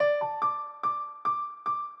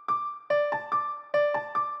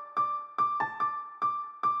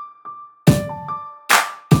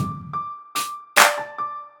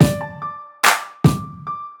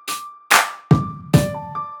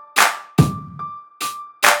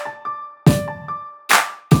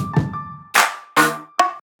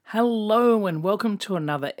Hello and welcome to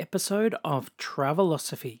another episode of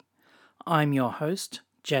Travelosophy. I'm your host,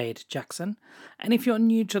 Jade Jackson, and if you're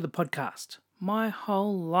new to the podcast, my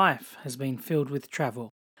whole life has been filled with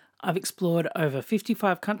travel. I've explored over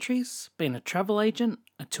 55 countries, been a travel agent,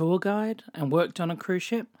 a tour guide, and worked on a cruise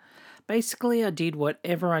ship. Basically, I did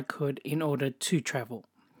whatever I could in order to travel.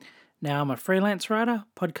 Now I'm a freelance writer,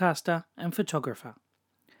 podcaster, and photographer.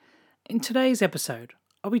 In today's episode,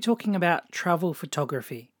 I'll be talking about travel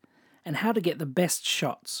photography and how to get the best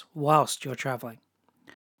shots whilst you're travelling.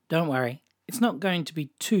 Don't worry, it's not going to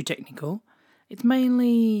be too technical. It's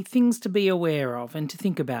mainly things to be aware of and to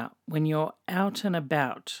think about when you're out and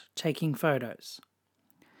about taking photos.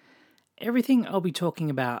 Everything I'll be talking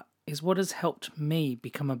about is what has helped me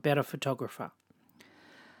become a better photographer.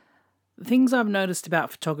 The things I've noticed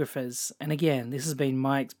about photographers, and again, this has been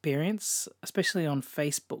my experience, especially on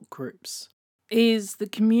Facebook groups, is the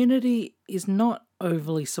community is not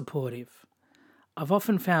overly supportive. I've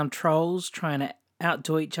often found trolls trying to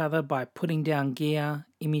outdo each other by putting down gear,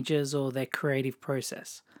 images, or their creative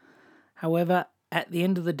process. However, at the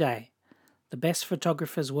end of the day, the best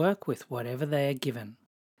photographers work with whatever they are given.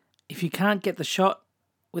 If you can't get the shot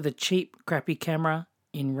with a cheap, crappy camera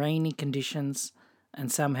in rainy conditions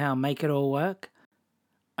and somehow make it all work,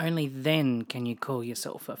 only then can you call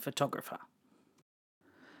yourself a photographer.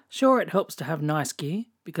 Sure, it helps to have nice gear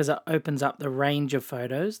because it opens up the range of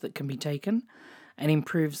photos that can be taken and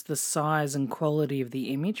improves the size and quality of the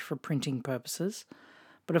image for printing purposes.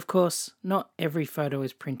 But of course, not every photo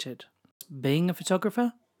is printed. Being a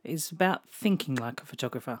photographer is about thinking like a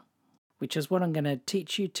photographer, which is what I'm going to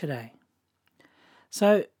teach you today.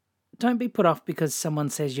 So, don't be put off because someone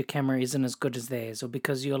says your camera isn't as good as theirs or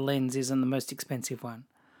because your lens isn't the most expensive one.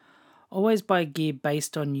 Always buy gear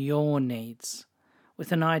based on your needs,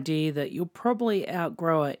 with an idea that you'll probably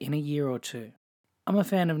outgrow it in a year or two. I'm a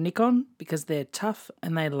fan of Nikon because they're tough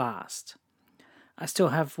and they last. I still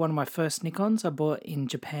have one of my first Nikons I bought in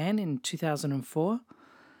Japan in 2004.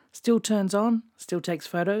 Still turns on, still takes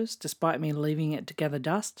photos despite me leaving it to gather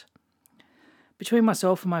dust. Between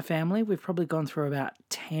myself and my family, we've probably gone through about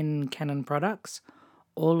 10 Canon products,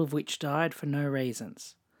 all of which died for no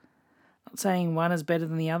reasons. Not saying one is better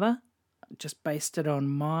than the other, just based it on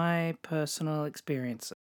my personal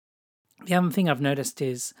experiences. The other thing I've noticed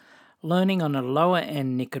is learning on a lower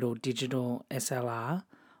end Nikon or digital SLR,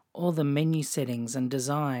 all the menu settings and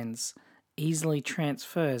designs easily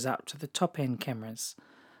transfers up to the top end cameras.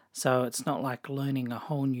 So it's not like learning a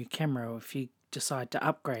whole new camera if you decide to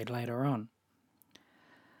upgrade later on.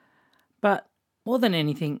 But more than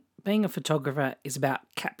anything, being a photographer is about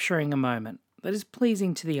capturing a moment that is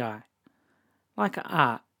pleasing to the eye. Like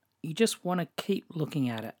art, you just want to keep looking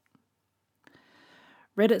at it.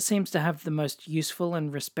 Reddit seems to have the most useful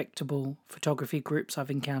and respectable photography groups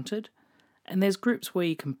I've encountered, and there's groups where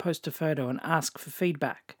you can post a photo and ask for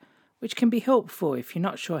feedback, which can be helpful if you're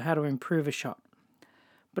not sure how to improve a shot.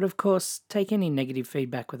 But of course, take any negative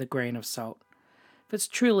feedback with a grain of salt. If it's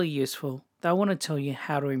truly useful, they'll want to tell you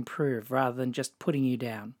how to improve rather than just putting you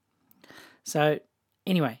down. So,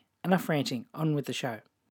 anyway, enough ranting, on with the show.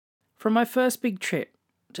 From my first big trip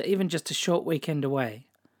to even just a short weekend away,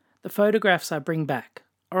 the photographs I bring back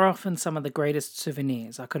are often some of the greatest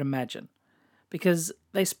souvenirs I could imagine, because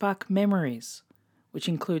they spark memories, which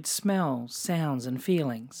include smells, sounds, and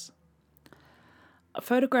feelings. A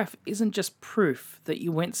photograph isn't just proof that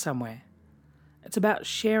you went somewhere. It's about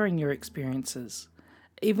sharing your experiences,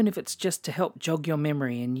 even if it's just to help jog your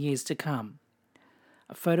memory in years to come.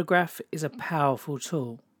 A photograph is a powerful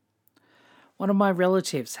tool. One of my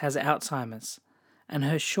relatives has Alzheimer's, and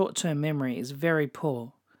her short-term memory is very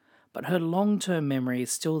poor, but her long-term memory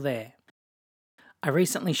is still there. I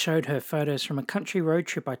recently showed her photos from a country road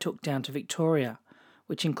trip I took down to Victoria,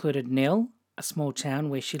 which included Nil, a small town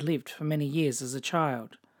where she lived for many years as a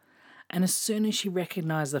child. And as soon as she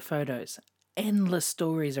recognised the photos, endless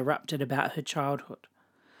stories erupted about her childhood.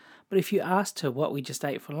 But if you asked her what we just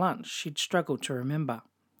ate for lunch, she'd struggle to remember.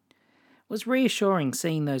 It was reassuring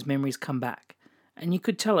seeing those memories come back, and you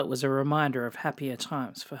could tell it was a reminder of happier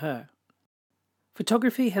times for her.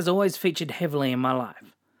 Photography has always featured heavily in my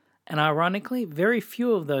life, and ironically, very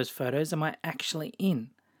few of those photos am I actually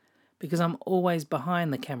in, because I'm always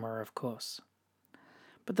behind the camera, of course.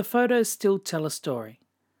 But the photos still tell a story,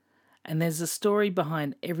 and there's a story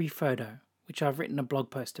behind every photo, which I've written a blog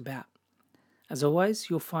post about. As always,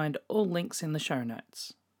 you'll find all links in the show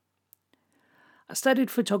notes. I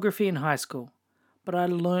studied photography in high school, but I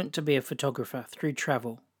learnt to be a photographer through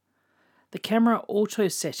travel. The camera auto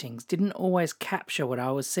settings didn't always capture what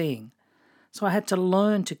I was seeing, so I had to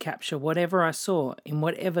learn to capture whatever I saw in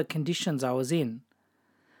whatever conditions I was in.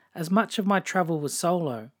 As much of my travel was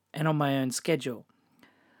solo and on my own schedule,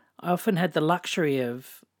 I often had the luxury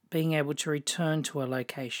of being able to return to a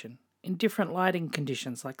location in different lighting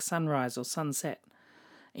conditions like sunrise or sunset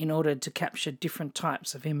in order to capture different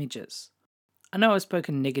types of images. I know I've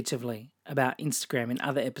spoken negatively about Instagram in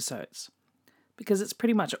other episodes because it's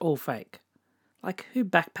pretty much all fake. Like, who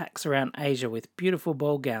backpacks around Asia with beautiful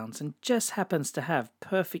ball gowns and just happens to have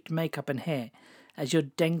perfect makeup and hair as you're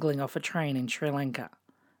dangling off a train in Sri Lanka?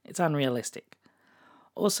 It's unrealistic.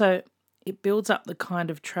 Also, it builds up the kind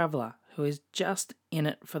of traveller who is just in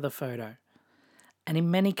it for the photo. And in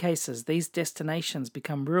many cases, these destinations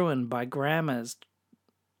become ruined by grammars,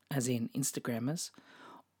 as in Instagrammers,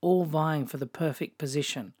 all vying for the perfect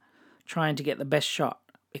position, trying to get the best shot,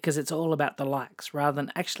 because it's all about the likes rather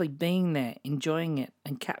than actually being there, enjoying it,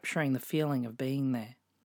 and capturing the feeling of being there.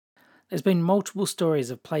 There's been multiple stories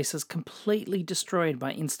of places completely destroyed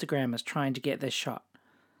by Instagrammers trying to get their shot.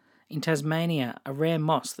 In Tasmania, a rare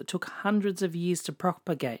moss that took hundreds of years to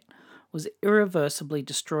propagate was irreversibly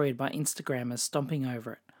destroyed by Instagrammers stomping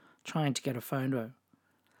over it, trying to get a photo.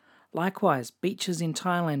 Likewise, beaches in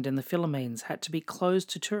Thailand and the Philippines had to be closed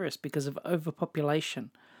to tourists because of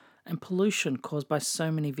overpopulation and pollution caused by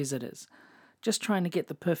so many visitors, just trying to get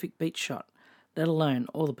the perfect beach shot, let alone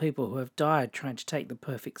all the people who have died trying to take the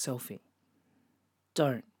perfect selfie.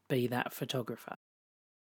 Don't be that photographer.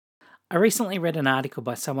 I recently read an article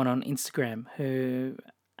by someone on Instagram who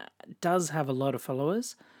does have a lot of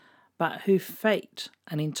followers, but who faked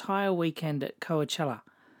an entire weekend at Coachella.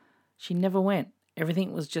 She never went.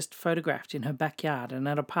 Everything was just photographed in her backyard and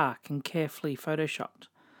at a park and carefully photoshopped.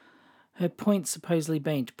 Her point supposedly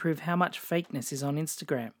being to prove how much fakeness is on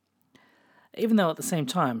Instagram, even though at the same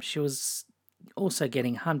time she was also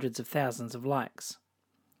getting hundreds of thousands of likes.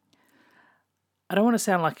 I don't want to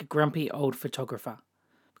sound like a grumpy old photographer,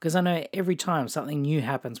 because I know every time something new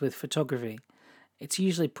happens with photography, it's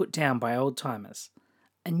usually put down by old-timers.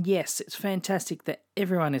 And yes, it's fantastic that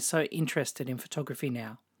everyone is so interested in photography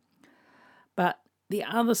now. But the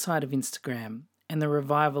other side of Instagram and the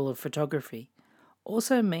revival of photography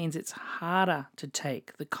also means it's harder to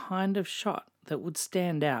take the kind of shot that would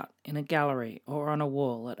stand out in a gallery or on a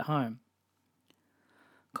wall at home.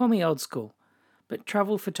 Call me old school, but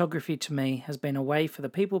travel photography to me has been a way for the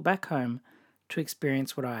people back home to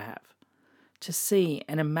experience what I have, to see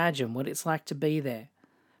and imagine what it's like to be there,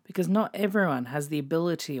 because not everyone has the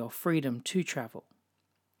ability or freedom to travel.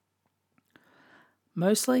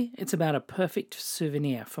 Mostly, it's about a perfect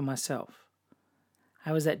souvenir for myself.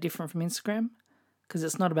 How is that different from Instagram? Because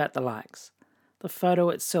it's not about the likes. The photo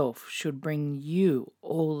itself should bring you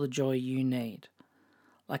all the joy you need.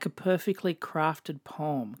 Like a perfectly crafted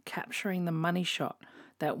poem, capturing the money shot,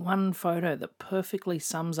 that one photo that perfectly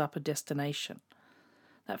sums up a destination.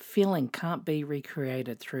 That feeling can't be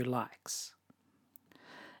recreated through likes.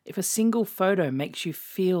 If a single photo makes you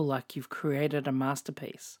feel like you've created a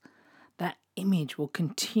masterpiece, that image will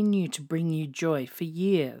continue to bring you joy for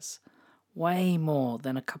years, way more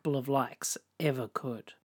than a couple of likes ever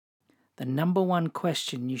could. The number one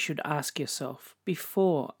question you should ask yourself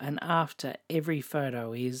before and after every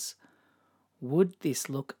photo is, would this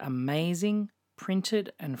look amazing,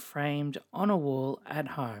 printed and framed on a wall at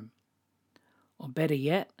home? Or better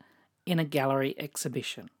yet, in a gallery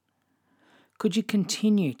exhibition? Could you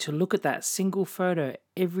continue to look at that single photo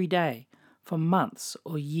every day for months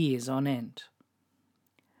or years on end?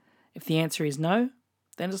 If the answer is no,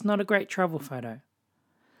 then it's not a great travel photo.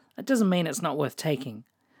 That doesn't mean it's not worth taking.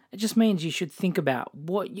 It just means you should think about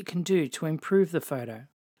what you can do to improve the photo.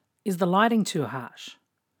 Is the lighting too harsh?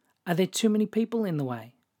 Are there too many people in the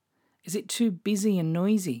way? Is it too busy and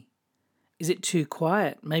noisy? Is it too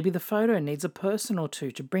quiet? Maybe the photo needs a person or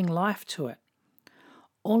two to bring life to it.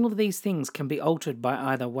 All of these things can be altered by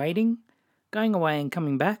either waiting, going away and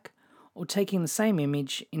coming back, or taking the same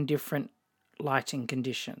image in different lighting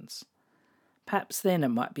conditions. Perhaps then it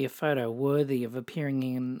might be a photo worthy of appearing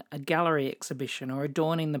in a gallery exhibition or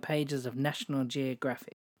adorning the pages of National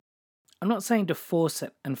Geographic. I'm not saying to force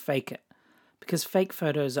it and fake it, because fake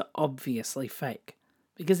photos are obviously fake,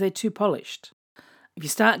 because they're too polished. If you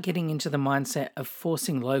start getting into the mindset of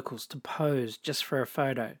forcing locals to pose just for a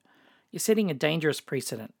photo, you're setting a dangerous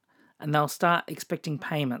precedent, and they'll start expecting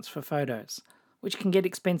payments for photos, which can get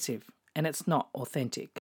expensive, and it's not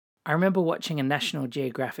authentic. I remember watching a National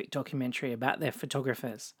Geographic documentary about their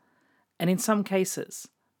photographers, and in some cases,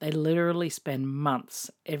 they literally spend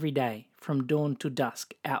months every day from dawn to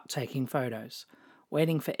dusk out taking photos,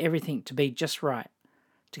 waiting for everything to be just right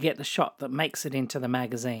to get the shot that makes it into the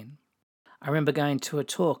magazine. I remember going to a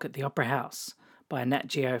talk at the Opera House by Nat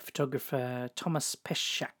Geo photographer Thomas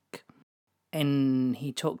Peschak. and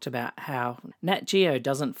he talked about how Nat Geo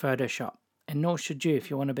doesn't Photoshop, and nor should you if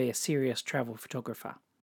you want to be a serious travel photographer.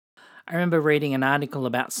 I remember reading an article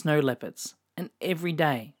about snow leopards, and every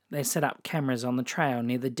day they set up cameras on the trail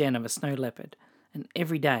near the den of a snow leopard, and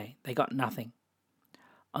every day they got nothing.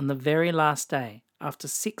 On the very last day, after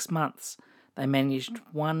 6 months, they managed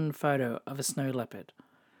one photo of a snow leopard,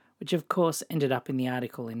 which of course ended up in the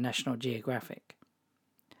article in National Geographic.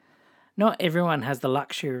 Not everyone has the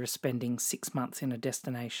luxury of spending 6 months in a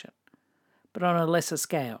destination, but on a lesser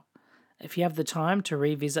scale, if you have the time to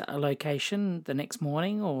revisit a location the next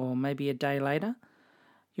morning or maybe a day later,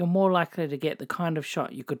 you're more likely to get the kind of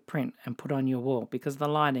shot you could print and put on your wall because the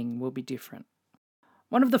lighting will be different.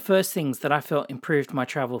 One of the first things that I felt improved my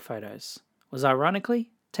travel photos was,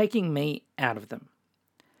 ironically, taking me out of them.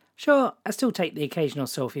 Sure, I still take the occasional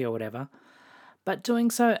selfie or whatever, but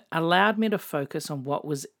doing so allowed me to focus on what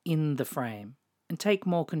was in the frame and take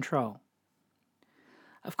more control.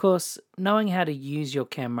 Of course, knowing how to use your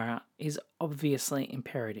camera is obviously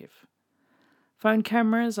imperative. Phone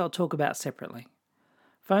cameras I'll talk about separately.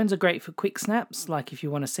 Phones are great for quick snaps, like if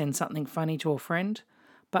you want to send something funny to a friend,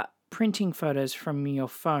 but printing photos from your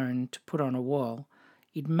phone to put on a wall,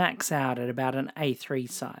 you'd max out at about an A3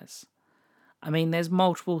 size. I mean, there's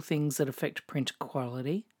multiple things that affect print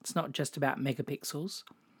quality. It's not just about megapixels.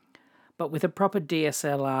 But with a proper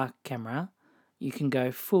DSLR camera, you can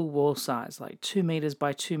go full wall size, like 2 meters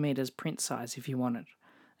by 2 meters print size if you wanted.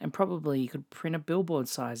 And probably you could print a billboard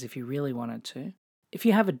size if you really wanted to. If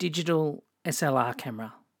you have a digital SLR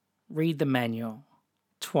camera, read the manual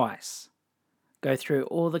twice. Go through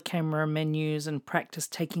all the camera menus and practice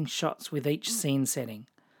taking shots with each scene setting,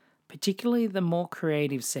 particularly the more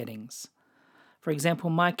creative settings. For example,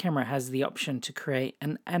 my camera has the option to create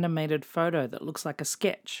an animated photo that looks like a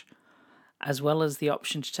sketch, as well as the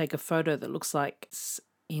option to take a photo that looks like it's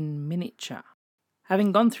in miniature.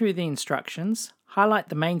 Having gone through the instructions, highlight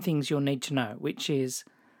the main things you'll need to know, which is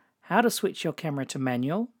how to switch your camera to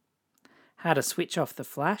manual, how to switch off the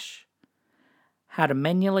flash, how to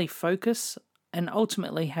manually focus, and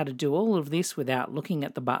ultimately how to do all of this without looking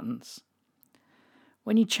at the buttons.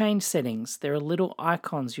 When you change settings, there are little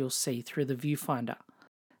icons you'll see through the viewfinder.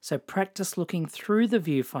 So practice looking through the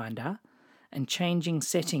viewfinder and changing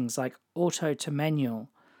settings like auto to manual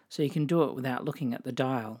so you can do it without looking at the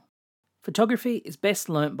dial. Photography is best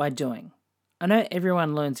learnt by doing. I know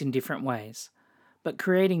everyone learns in different ways, but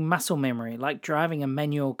creating muscle memory like driving a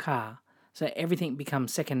manual car so everything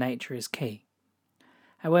becomes second nature is key.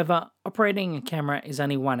 However, operating a camera is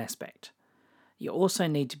only one aspect. You also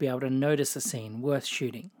need to be able to notice a scene worth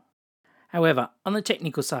shooting. However, on the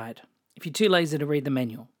technical side, if you're too lazy to read the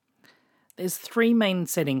manual, there's 3 main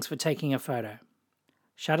settings for taking a photo: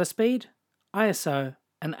 shutter speed, ISO,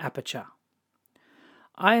 and aperture.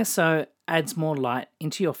 ISO adds more light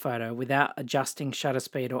into your photo without adjusting shutter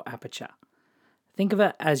speed or aperture. Think of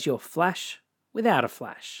it as your flash without a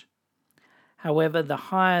flash. However, the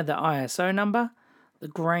higher the ISO number, the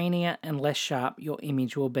grainier and less sharp your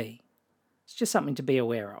image will be. It's just something to be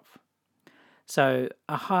aware of. So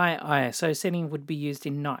a high ISO setting would be used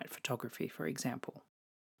in night photography, for example.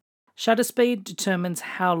 Shutter speed determines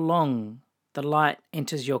how long the light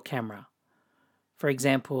enters your camera. For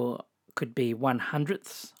example, it could be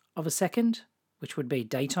 1/100th of a second, which would be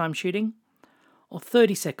daytime shooting, or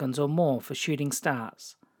 30 seconds or more for shooting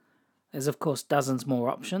stars. There's of course dozens more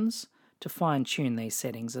options to fine-tune these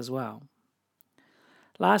settings as well.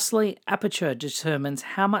 Lastly, aperture determines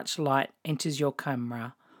how much light enters your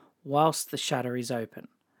camera whilst the shutter is open.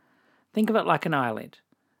 Think of it like an eyelid.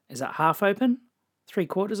 Is it half open,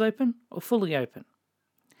 3/4 open, or fully open?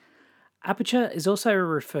 Aperture is also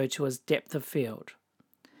referred to as depth of field.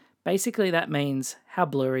 Basically, that means how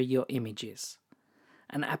blurry your image is.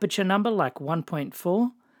 An aperture number like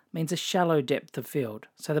 1.4 means a shallow depth of field,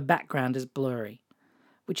 so the background is blurry,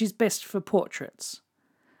 which is best for portraits.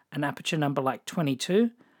 An aperture number like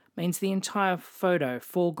 22 means the entire photo,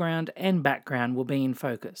 foreground and background, will be in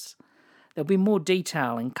focus. There'll be more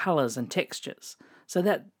detail in colours and textures, so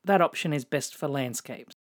that option is best for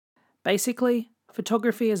landscapes. Basically,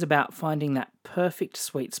 photography is about finding that perfect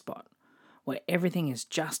sweet spot where everything is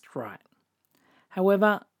just right.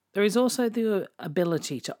 However, there is also the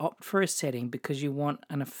ability to opt for a setting because you want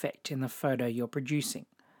an effect in the photo you're producing.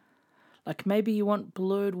 Like maybe you want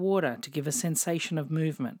blurred water to give a sensation of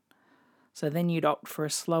movement, so then you'd opt for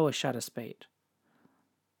a slower shutter speed.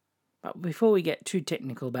 But before we get too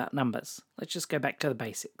technical about numbers, let's just go back to the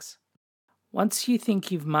basics. Once you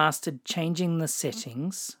think you've mastered changing the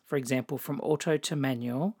settings, for example from auto to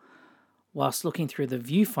manual, whilst looking through the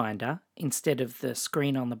viewfinder instead of the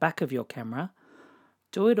screen on the back of your camera,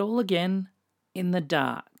 do it all again in the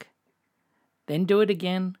dark. Then do it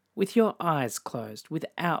again with your eyes closed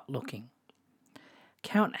without looking.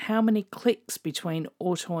 Count how many clicks between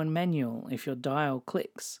auto and manual if your dial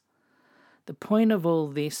clicks. The point of all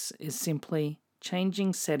this is simply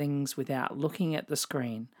changing settings without looking at the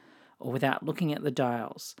screen or without looking at the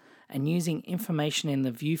dials, and using information in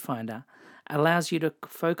the viewfinder allows you to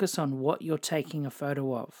focus on what you're taking a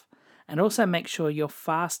photo of, and also make sure you're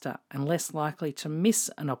faster and less likely to miss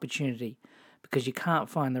an opportunity because you can't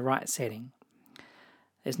find the right setting.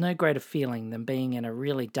 There's no greater feeling than being in a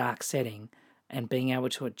really dark setting and being able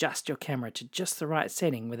to adjust your camera to just the right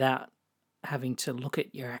setting without having to look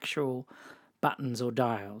at your actual buttons or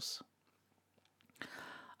dials.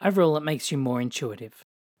 Overall, it makes you more intuitive.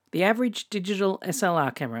 The average digital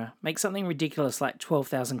SLR camera makes something ridiculous like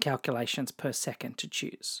 12,000 calculations per second to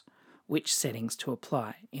choose which settings to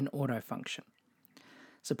apply in auto function.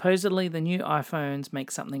 Supposedly, the new iPhones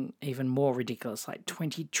make something even more ridiculous like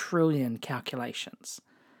 20 trillion calculations.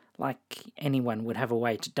 Like anyone would have a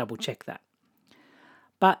way to double check that.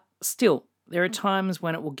 But still, there are times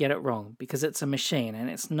when it will get it wrong because it's a machine and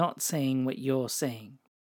it's not seeing what you're seeing.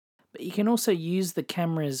 But you can also use the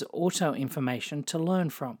camera's auto information to learn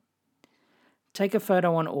from. Take a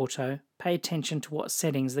photo on auto, pay attention to what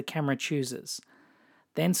settings the camera chooses,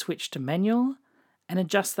 then switch to manual and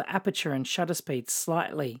adjust the aperture and shutter speed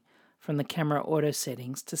slightly from the camera auto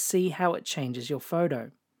settings to see how it changes your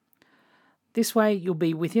photo. This way you'll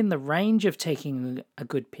be within the range of taking a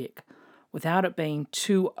good pic without it being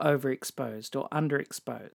too overexposed or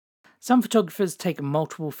underexposed. Some photographers take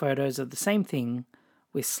multiple photos of the same thing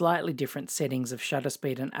with slightly different settings of shutter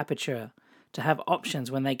speed and aperture to have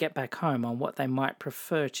options when they get back home on what they might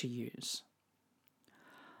prefer to use.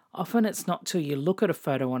 Often it's not till you look at a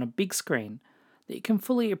photo on a big screen that you can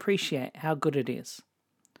fully appreciate how good it is.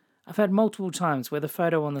 I've had multiple times where the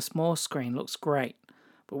photo on the small screen looks great,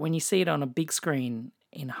 but when you see it on a big screen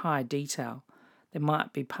in high detail, there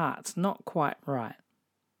might be parts not quite right.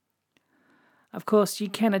 Of course, you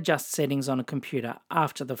can adjust settings on a computer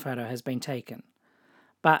after the photo has been taken,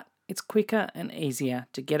 but it's quicker and easier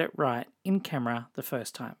to get it right in camera the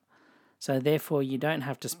first time, so therefore you don't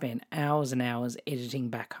have to spend hours and hours editing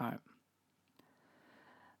back home.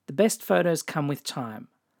 The best photos come with time,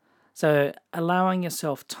 so allowing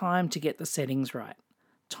yourself time to get the settings right,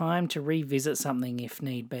 time to revisit something if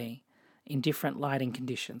need be, in different lighting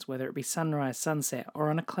conditions, whether it be sunrise, sunset, or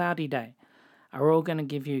on a cloudy day, are all going to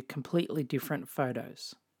give you completely different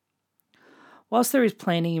photos. Whilst there is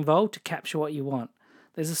planning involved to capture what you want,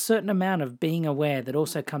 there's a certain amount of being aware that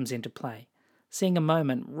also comes into play, seeing a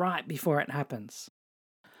moment right before it happens.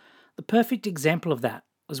 The perfect example of that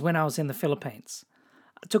was when I was in the Philippines.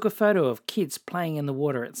 I took a photo of kids playing in the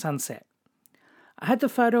water at sunset. I had the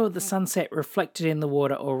photo of the sunset reflected in the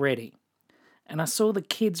water already, and I saw the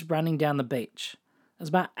kids running down the beach. There was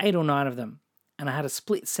about 8 or 9 of them, and I had a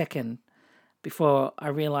split second before I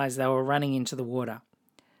realised they were running into the water.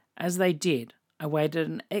 As they did, I waited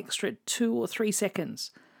an extra 2 or 3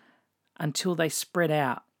 seconds until they spread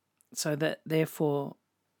out, so that therefore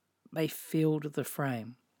they filled the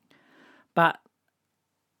frame. But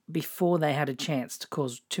before they had a chance to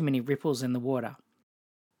cause too many ripples in the water.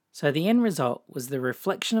 So the end result was the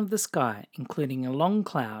reflection of the sky, including a long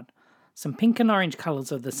cloud, some pink and orange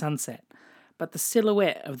colours of the sunset, but the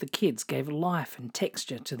silhouette of the kids gave life and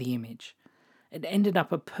texture to the image. It ended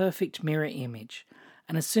up a perfect mirror image,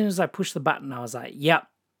 and as soon as I pushed the button, I was like, yep,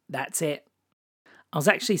 that's it. I was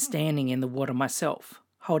actually standing in the water myself,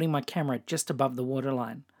 holding my camera just above the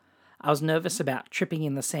waterline. I was nervous about tripping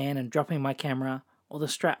in the sand and dropping my camera, or the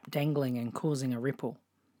strap dangling and causing a ripple.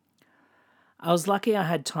 I was lucky I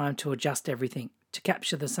had time to adjust everything to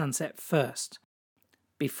capture the sunset first,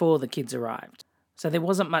 before the kids arrived. So there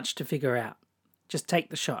wasn't much to figure out. Just take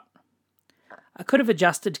the shot. I could have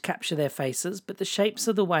adjusted to capture their faces, but the shapes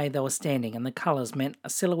of the way they were standing and the colours meant a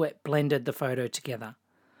silhouette blended the photo together.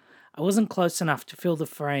 I wasn't close enough to fill the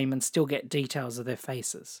frame and still get details of their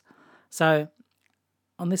faces. So,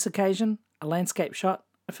 on this occasion, a landscape shot,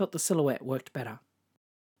 I felt the silhouette worked better.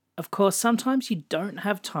 Of course, sometimes you don't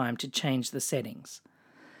have time to change the settings.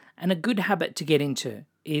 And a good habit to get into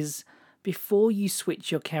is, before you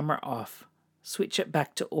switch your camera off, switch it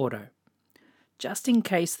back to auto. Just in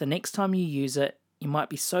case the next time you use it, you might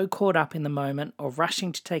be so caught up in the moment or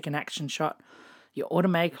rushing to take an action shot, you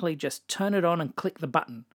automatically just turn it on and click the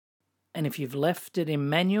button. And if you've left it in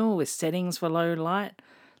manual with settings for low light,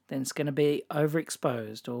 then it's going to be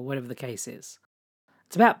overexposed or whatever the case is.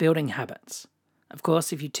 It's about building habits. Of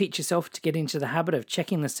course, if you teach yourself to get into the habit of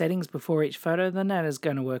checking the settings before each photo, then that is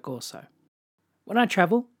going to work also. When I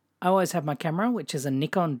travel, I always have my camera, which is a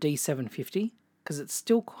Nikon D750. because it's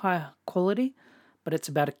still high quality, but it's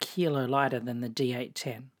about a kilo lighter than the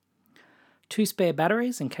D810. 2 spare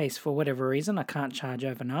batteries in case for whatever reason I can't charge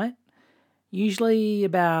overnight. Usually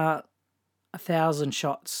about 1,000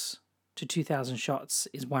 shots to 2,000 shots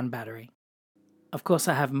is one battery. Of course,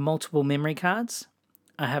 I have multiple memory cards.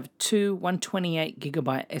 I have two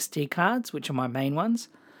 128GB SD cards, which are my main ones,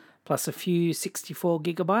 plus a few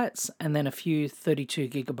 64GB and then a few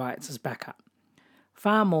 32GB as backup.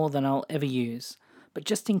 Far more than I'll ever use, but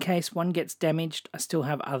just in case one gets damaged, I still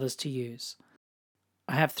have others to use.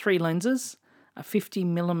 I have 3 lenses, a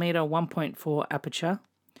 50mm 1.4 aperture,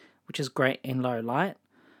 which is great in low light,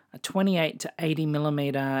 a 28 to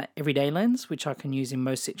 80mm everyday lens, which I can use in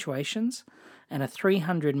most situations, and a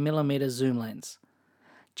 300mm zoom lens.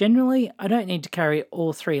 Generally, I don't need to carry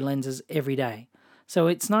all 3 lenses every day, so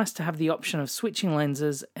it's nice to have the option of switching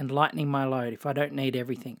lenses and lightening my load if I don't need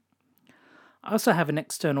everything. I also have an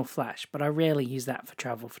external flash, but I rarely use that for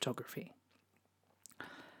travel photography.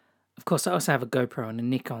 Of course, I also have a GoPro and a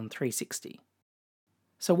Nikon 360.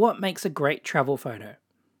 So what makes a great travel photo?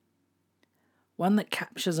 One that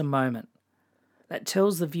captures a moment, that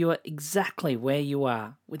tells the viewer exactly where you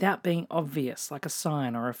are without being obvious like a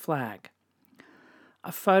sign or a flag.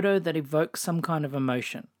 A photo that evokes some kind of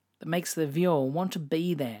emotion, that makes the viewer want to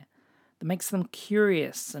be there, that makes them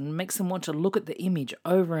curious and makes them want to look at the image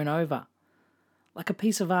over and over. Like a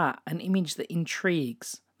piece of art, an image that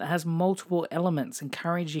intrigues, that has multiple elements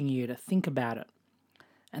encouraging you to think about it,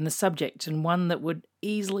 and the subject, and one that would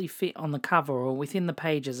easily fit on the cover or within the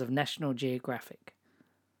pages of National Geographic.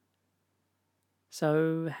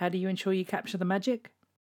 So, how do you ensure you capture the magic?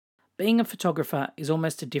 Being a photographer is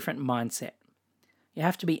almost a different mindset. You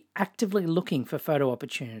have to be actively looking for photo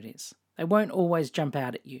opportunities. They won't always jump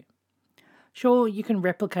out at you. Sure, you can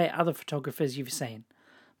replicate other photographers you've seen,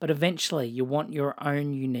 but eventually you want your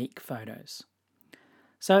own unique photos.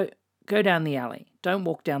 So, go down the alley. Don't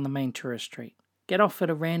walk down the main tourist street. Get off at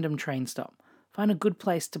a random train stop. Find a good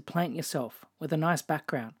place to plant yourself with a nice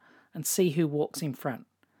background and see who walks in front.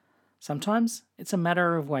 Sometimes it's a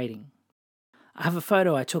matter of waiting. I have a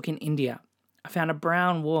photo I took in India. I found a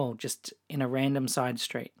brown wall just in a random side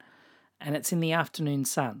street, and it's in the afternoon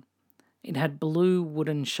sun. It had blue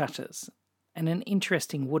wooden shutters and an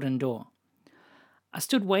interesting wooden door. I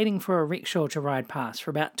stood waiting for a rickshaw to ride past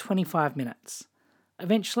for about 25 minutes.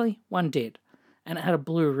 Eventually, one did, and it had a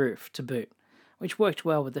blue roof to boot, which worked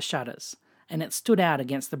well with the shutters, and it stood out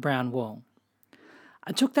against the brown wall.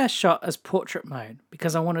 I took that shot as portrait mode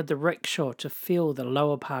because I wanted the rickshaw to fill the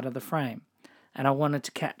lower part of the frame, and I wanted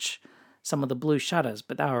to catch some of the blue shutters,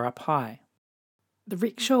 but they were up high. The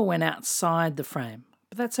rickshaw went outside the frame,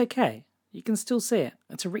 but that's okay. You can still see it.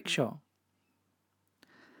 It's a rickshaw.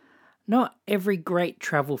 Not every great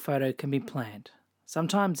travel photo can be planned.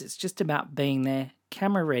 Sometimes it's just about being there,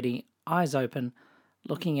 camera ready, eyes open,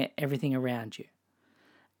 looking at everything around you.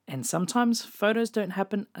 And sometimes photos don't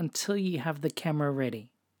happen until you have the camera ready.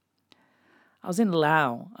 I was in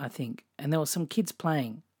Laos, I think, and there were some kids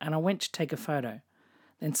playing, and I went to take a photo.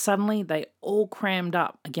 Then suddenly they all crammed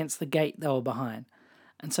up against the gate they were behind,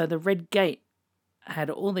 and so the red gate had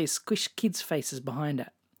all these squished kids' faces behind it.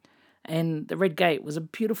 And the red gate was a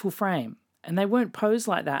beautiful frame, and they weren't posed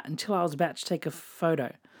like that until I was about to take a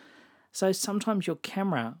photo. So sometimes your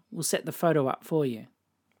camera will set the photo up for you.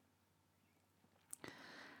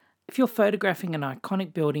 If you're photographing an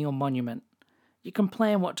iconic building or monument, you can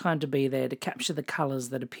plan what time to be there to capture the colours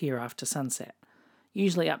that appear after sunset.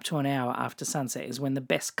 Usually up to an hour after sunset is when the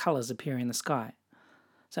best colours appear in the sky.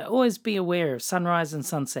 So always be aware of sunrise and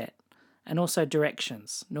sunset, and also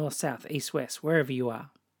directions, north, south, east, west, wherever you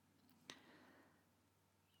are.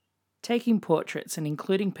 Taking portraits and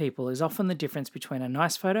including people is often the difference between a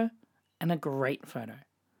nice photo and a great photo.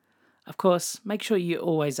 Of course, make sure you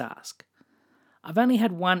always ask. I've only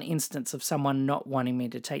had one instance of someone not wanting me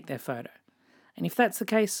to take their photo, and if that's the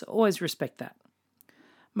case, always respect that.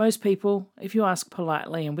 Most people, if you ask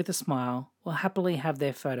politely and with a smile, will happily have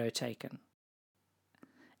their photo taken.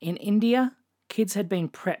 In India, kids had been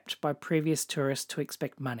prepped by previous tourists to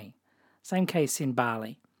expect money. Same case in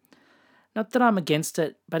Bali. Not that I'm against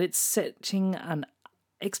it, but it's setting an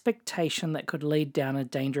expectation that could lead down a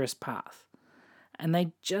dangerous path. And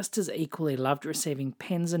they just as equally loved receiving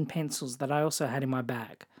pens and pencils that I also had in my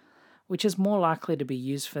bag, which is more likely to be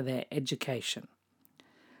used for their education.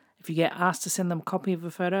 If you get asked to send them a copy of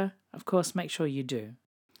a photo, of course make sure you do.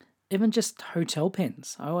 Even just hotel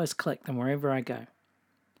pens, I always collect them wherever I go.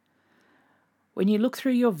 When you look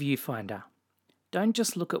through your viewfinder, don't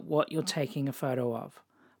just look at what you're taking a photo of,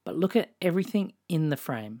 but look at everything in the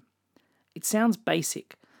frame. It sounds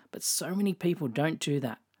basic, but so many people don't do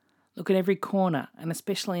that. Look at every corner and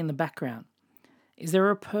especially in the background. Is there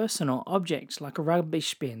a person or object like a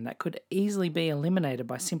rubbish bin that could easily be eliminated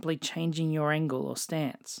by simply changing your angle or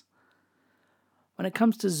stance? When it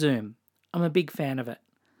comes to zoom, I'm a big fan of it.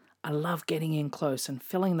 I love getting in close and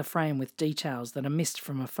filling the frame with details that are missed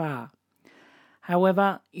from afar.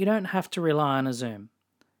 However, you don't have to rely on a zoom.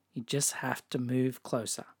 You just have to move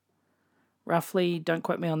closer. Roughly, don't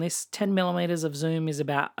quote me on this, 10mm of zoom is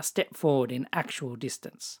about a step forward in actual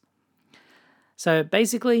distance. So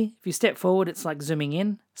basically, if you step forward, it's like zooming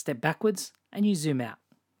in, step backwards, and you zoom out.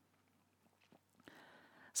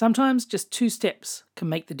 Sometimes just 2 steps can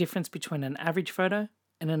make the difference between an average photo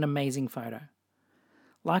and an amazing photo.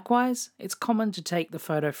 Likewise, it's common to take the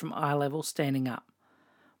photo from eye level standing up.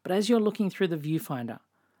 But as you're looking through the viewfinder,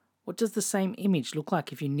 what does the same image look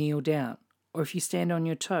like if you kneel down, or if you stand on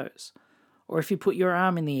your toes, or if you put your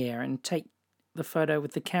arm in the air and take the photo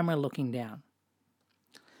with the camera looking down?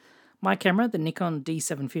 My camera, the Nikon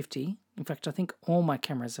D750, in fact I think all my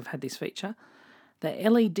cameras have had this feature, the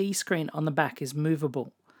LED screen on the back is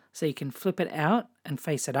movable, so you can flip it out and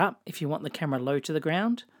face it up if you want the camera low to the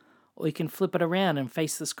ground, or you can flip it around and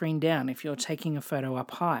face the screen down if you're taking a photo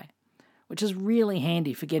up high, which is really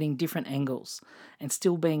handy for getting different angles and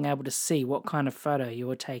still being able to see what kind of photo you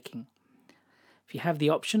are taking. If you have the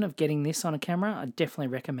option of getting this on a camera, I definitely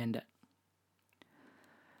recommend it.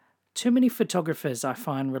 Too many photographers, I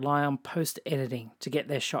find, rely on post-editing to get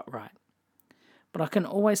their shot right. But I can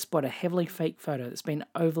always spot a heavily fake photo that's been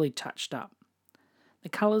overly touched up. The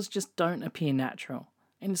colours just don't appear natural,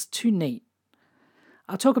 and it's too neat.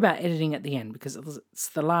 I'll talk about editing at the end because it's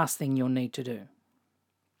the last thing you'll need to do.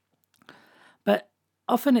 But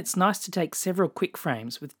often it's nice to take several quick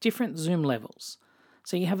frames with different zoom levels,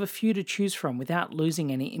 so you have a few to choose from without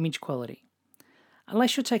losing any image quality.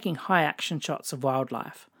 Unless you're taking high action shots of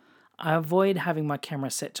wildlife, I avoid having my camera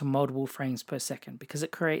set to multiple frames per second because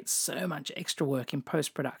it creates so much extra work in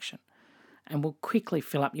post-production and will quickly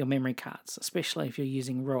fill up your memory cards, especially if you're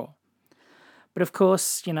using RAW. But of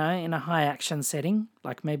course, in a high action setting,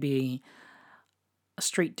 like maybe a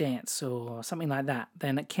street dance or something like that,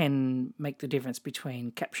 then it can make the difference between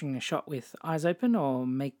capturing a shot with eyes open or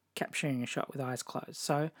capturing a shot with eyes closed.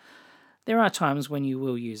 So there are times when you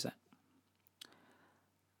will use it.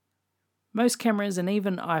 Most cameras and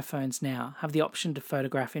even iPhones now have the option to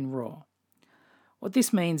photograph in RAW. What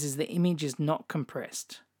this means is the image is not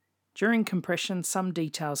compressed. During compression, some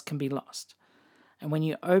details can be lost, and when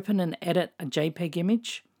you open and edit a JPEG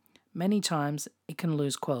image, many times it can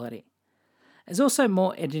lose quality. There's also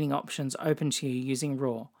more editing options open to you using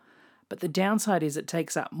RAW, but the downside is it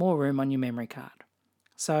takes up more room on your memory card.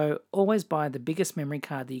 So always buy the biggest memory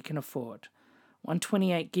card that you can afford.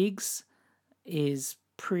 128 gigs is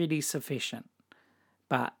pretty sufficient,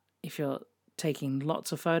 but if you're taking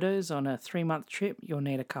lots of photos on a 3-month trip, you'll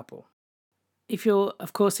need a couple. If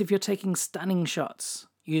you're taking stunning shots,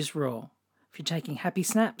 use RAW. If you're taking happy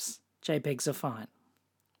snaps, JPEGs are fine.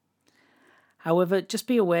 However, just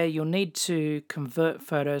be aware you'll need to convert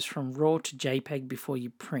photos from RAW to JPEG before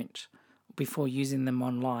you print, before using them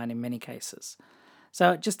online in many cases.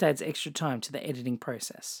 So it just adds extra time to the editing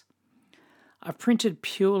process. I've printed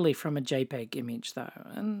purely from a JPEG image though,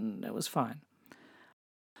 and it was fine.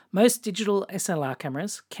 Most digital SLR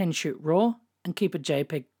cameras can shoot RAW and keep a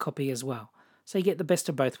JPEG copy as well, so you get the best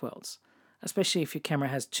of both worlds, especially if your camera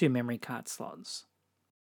has 2 memory card slots.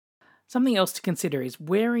 Something else to consider is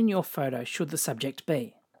where in your photo should the subject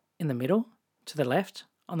be? In the middle? To the left?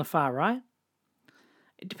 On the far right?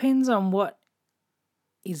 It depends on what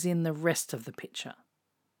is in the rest of the picture.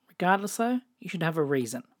 Regardless though, you should have a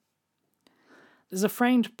reason. There's a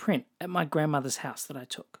framed print at my grandmother's house that I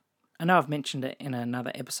took. I know I've mentioned it in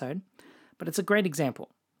another episode, but it's a great example.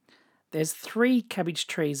 There's 3 cabbage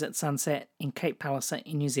trees at sunset in Cape Palliser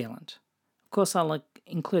in New Zealand. Of course, I'll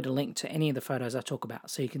include a link to any of the photos I talk about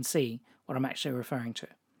so you can see what I'm actually referring to.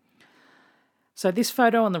 So this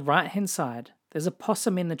photo on the right-hand side, there's a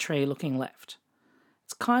possum in the tree looking left.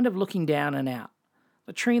 It's kind of looking down and out.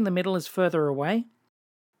 The tree in the middle is further away,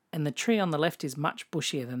 and the tree on the left is much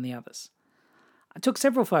bushier than the others. I took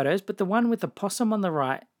several photos, but the one with the possum on the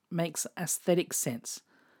right makes aesthetic sense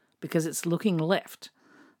because it's looking left,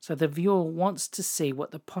 so the viewer wants to see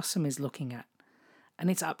what the possum is looking at. And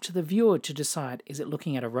it's up to the viewer to decide, is it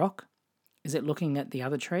looking at a rock? Is it looking at the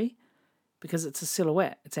other tree? Because it's a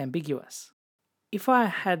silhouette, it's ambiguous. If I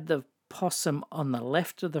had the possum on the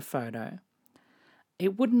left of the photo,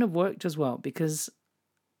 it wouldn't have worked as well because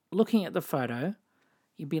looking at the photo,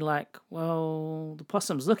 you'd be like, well, the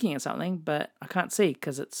possum's looking at something, but I can't see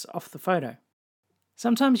because it's off the photo.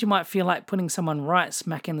 Sometimes you might feel like putting someone right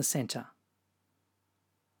smack in the center.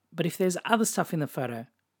 But if there's other stuff in the photo,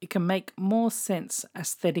 it can make more sense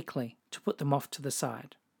aesthetically to put them off to the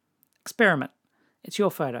side. Experiment. It's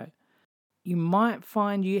your photo. You might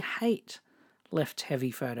find you hate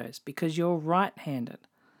left-heavy photos because you're right-handed,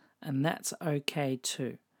 and that's okay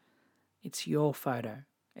too. It's your photo.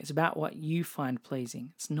 It's about what you find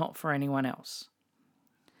pleasing. It's not for anyone else.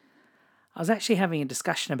 I was actually having a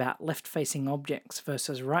discussion about left-facing objects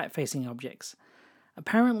versus right-facing objects.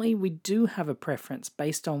 Apparently, we do have a preference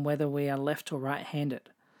based on whether we are left or right-handed.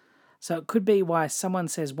 So it could be why someone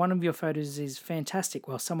says one of your photos is fantastic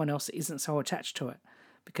while someone else isn't so attached to it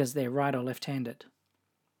because they're right or left-handed.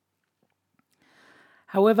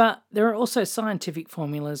 However, there are also scientific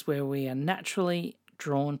formulas where we are naturally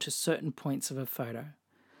drawn to certain points of a photo.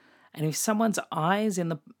 And if someone's eye is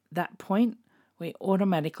in that point, we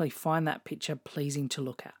automatically find that picture pleasing to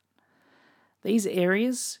look at. These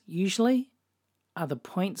areas usually are the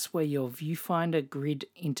points where your viewfinder grid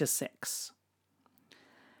intersects.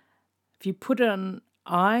 If you put an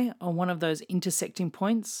eye on one of those intersecting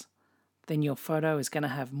points, then your photo is going to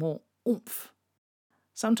have more oomph.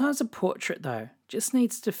 Sometimes a portrait, though, just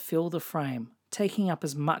needs to fill the frame, taking up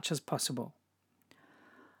as much as possible.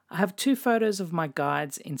 I have 2 photos of my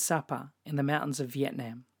guides in Sapa in the mountains of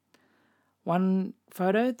Vietnam. One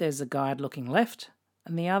photo, there's a guide looking left,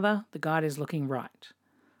 and the other, the guide is looking right.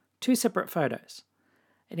 2 separate photos.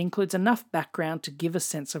 It includes enough background to give a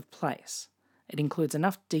sense of place. It includes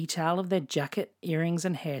enough detail of their jacket, earrings,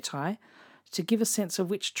 and hair tie to give a sense of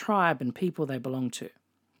which tribe and people they belong to.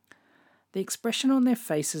 The expression on their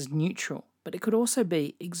face is neutral, but it could also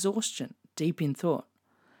be exhaustion, deep in thought.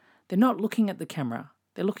 They're not looking at the camera,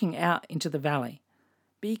 they're looking out into the valley.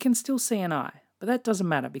 But you can still see an eye, but that doesn't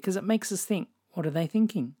matter because it makes us think, what are they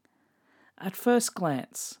thinking? At first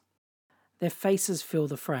glance, their faces fill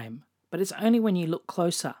the frame, but it's only when you look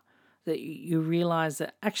closer that you realise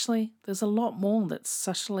that actually there's a lot more that's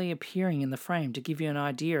subtly appearing in the frame to give you an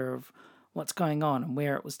idea of what's going on and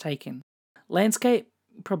where it was taken. Landscape,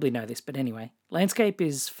 you probably know this, but anyway. Landscape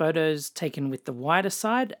is photos taken with the wider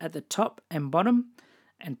side at the top and bottom,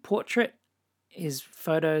 and portrait is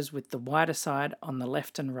photos with the wider side on the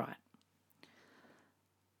left and right.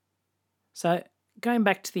 So, going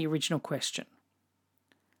back to the original question,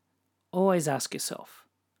 always ask yourself,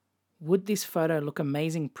 would this photo look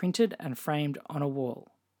amazing printed and framed on a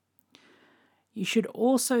wall? You should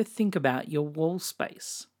also think about your wall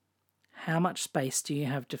space. How much space do you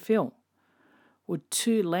have to fill? Would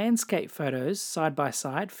 2 landscape photos side by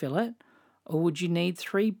side fill it, or would you need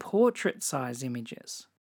 3 portrait-size images?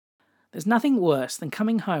 There's nothing worse than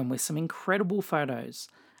coming home with some incredible photos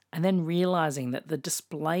and then realising that the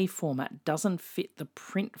display format doesn't fit the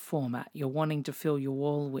print format you're wanting to fill your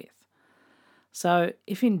wall with. So,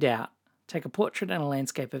 if in doubt, take a portrait and a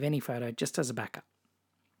landscape of any photo just as a backup.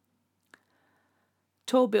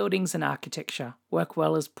 Tall buildings and architecture work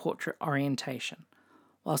well as portrait orientation,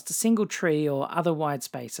 whilst a single tree or other wide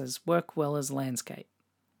spaces work well as landscape.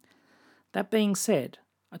 That being said,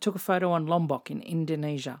 I took a photo on Lombok in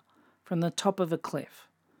Indonesia from the top of a cliff.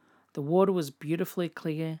 The water was beautifully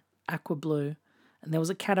clear, aqua blue, and there was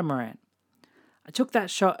a catamaran. I took that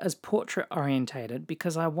shot as portrait orientated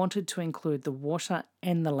because I wanted to include the water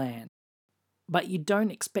and the land. But you don't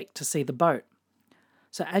expect to see the boat.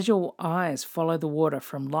 So as your eyes follow the water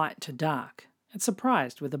from light to dark, it's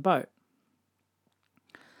surprised with a boat.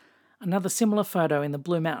 Another similar photo in the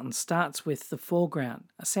Blue Mountains starts with the foreground,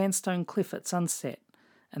 a sandstone cliff at sunset,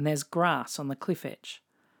 and there's grass on the cliff edge.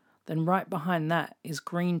 Then right behind that is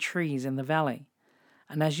green trees in the valley.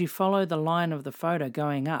 And as you follow the line of the photo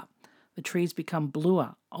going up, the trees become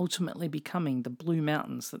bluer, ultimately becoming the Blue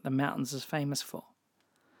Mountains that the mountains is famous for.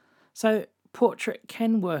 So portrait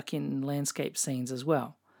can work in landscape scenes as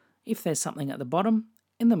well, if there's something at the bottom,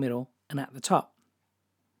 in the middle, and at the top.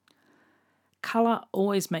 Colour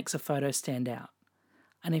always makes a photo stand out,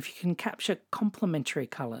 and if you can capture complementary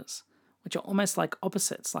colours, which are almost like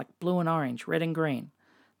opposites, like blue and orange, red and green,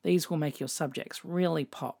 these will make your subjects really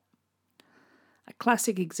pop. A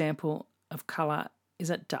classic example of colour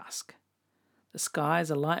is at dusk. The skies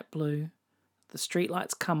are light blue, the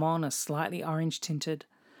streetlights come on are slightly orange tinted,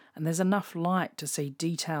 and there's enough light to see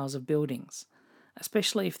details of buildings,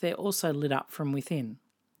 especially if they're also lit up from within.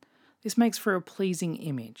 This makes for a pleasing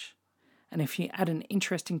image, and if you add an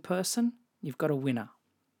interesting person, you've got a winner.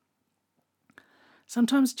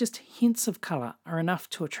 Sometimes just hints of colour are enough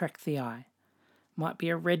to attract the eye. Might be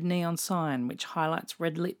a red neon sign which highlights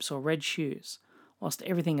red lips or red shoes, whilst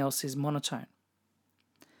everything else is monotone.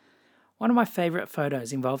 One of my favourite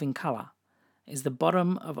photos involving colour is the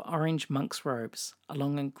bottom of orange monk's robes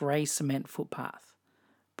along a grey cement footpath.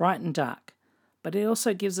 Bright and dark, but it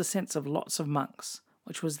also gives a sense of lots of monks,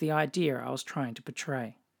 which was the idea I was trying to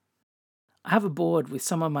portray. I have a board with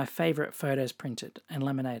some of my favourite photos printed and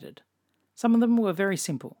laminated. Some of them were very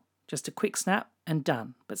simple, just a quick snap and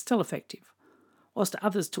done, but still effective, whilst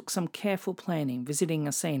others took some careful planning, visiting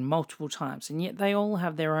a scene multiple times, and yet they all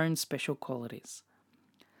have their own special qualities.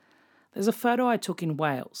 There's a photo I took in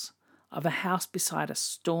Wales of a house beside a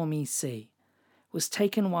stormy sea. It was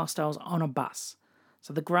taken whilst I was on a bus,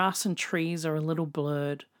 so the grass and trees are a little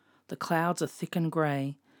blurred, the clouds are thick and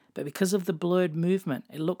grey, but because of the blurred movement,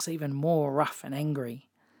 it looks even more rough and angry.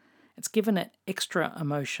 It's given it extra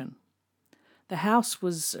emotion. The house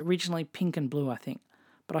was originally pink and blue, I think,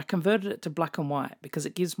 but I converted it to black and white because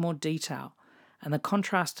it gives more detail, and the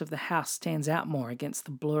contrast of the house stands out more against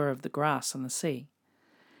the blur of the grass and the sea.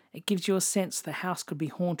 It gives you a sense the house could be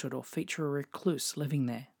haunted or feature a recluse living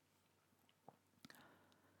there.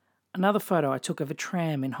 Another photo I took of a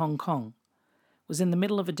tram in Hong Kong was in the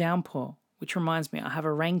middle of a downpour, which reminds me I have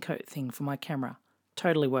a raincoat thing for my camera.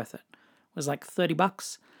 Totally worth it. It was like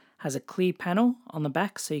 $30, has a clear panel on the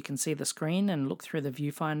back so you can see the screen and look through the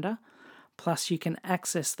viewfinder, plus you can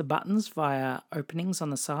access the buttons via openings on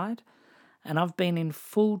the side, and I've been in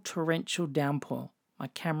full torrential downpour. My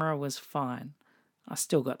camera was fine. I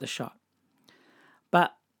still got the shot.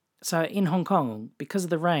 But, so in Hong Kong, because of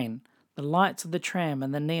the rain, the lights of the tram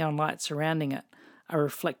and the neon lights surrounding it are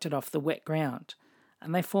reflected off the wet ground,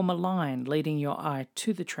 and they form a line leading your eye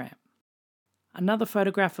to the tram. Another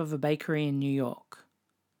photograph of a bakery in New York.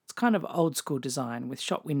 It's kind of old school design with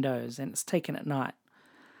shop windows and it's taken at night,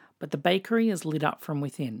 but the bakery is lit up from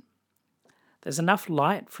within. There's enough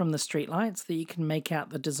light from the streetlights that you can make out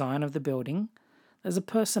the design of the building. There's a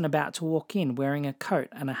person about to walk in wearing a coat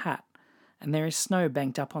and a hat, and there is snow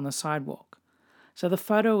banked up on the sidewalk. So the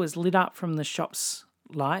photo is lit up from the shop's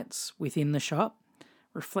lights within the shop,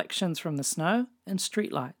 reflections from the snow, and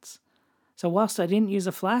street lights. So whilst I didn't use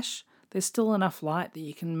a flash, there's still enough light that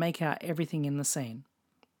you can make out everything in the scene.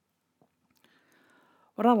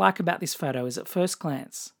 What I like about this photo is at first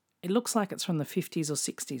glance, it looks like it's from the 50s or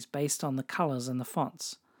 60s based on the colours and the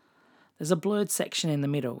fonts. There's a blurred section in the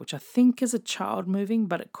middle, which I think is a child moving,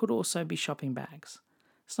 but it could also be shopping bags.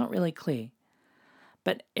 It's not really clear.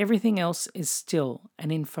 But everything else is still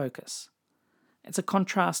and in focus. It's a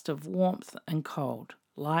contrast of warmth and cold,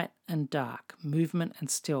 light and dark, movement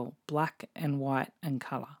and still, black and white and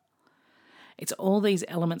colour. It's all these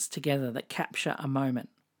elements together that capture a moment.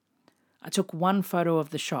 I took one photo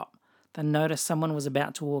of the shop, then noticed someone was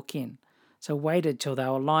about to walk in, so waited till they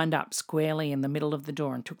were lined up squarely in the middle of the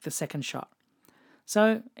door and took the second shot.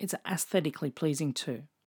 So it's aesthetically pleasing too.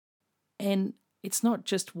 And it's not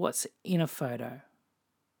just what's in a photo.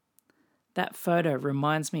 That photo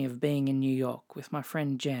reminds me of being in New York with my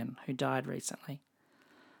friend Jen, who died recently.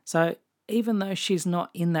 So even though she's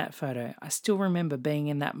not in that photo, I still remember being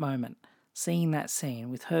in that moment, seeing that scene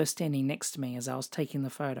with her standing next to me as I was taking the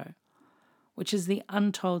photo, which is the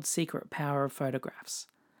untold secret power of photographs.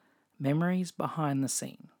 Memories behind the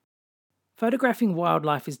scene. Photographing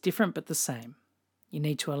wildlife is different but the same. You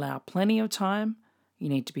need to allow plenty of time, you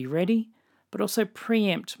need to be ready, but also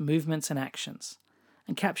preempt movements and actions,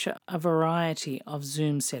 and capture a variety of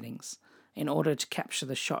zoom settings in order to capture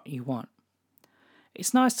the shot you want.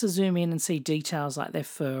 It's nice to zoom in and see details like their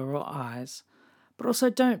fur or eyes, but also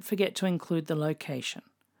don't forget to include the location.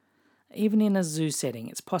 Even in a zoo setting,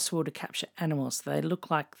 it's possible to capture animals so they look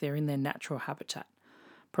like they're in their natural habitat,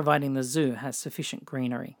 providing the zoo has sufficient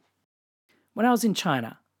greenery. When I was in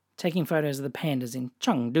China, taking photos of the pandas in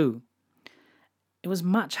Chengdu, it was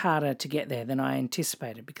much harder to get there than I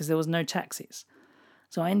anticipated because there was no taxis.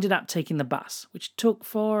 So I ended up taking the bus, which took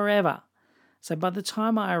forever. So by the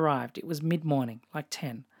time I arrived, it was mid-morning, like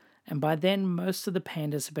 10, and by then most of the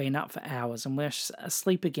pandas had been up for hours and were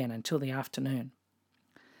asleep again until the afternoon.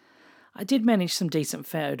 I did manage some decent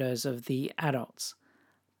photos of the adults,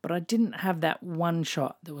 but I didn't have that one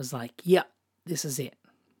shot that was like, yep, this is it.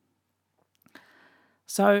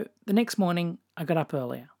 So the next morning, I got up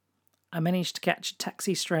earlier. I managed to catch a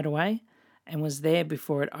taxi straight away and was there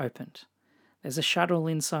before it opened. There's a shuttle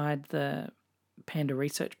inside the Panda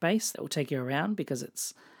Research Base that will take you around because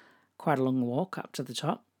it's quite a long walk up to the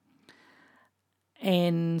top.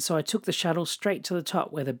 And so I took the shuttle straight to the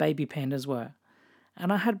top where the baby pandas were.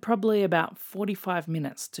 And I had probably about 45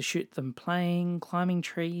 minutes to shoot them playing, climbing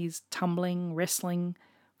trees, tumbling, wrestling,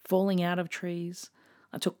 falling out of trees.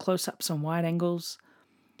 I took close-ups and wide angles.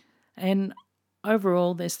 And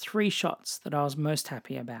overall, there's 3 shots that I was most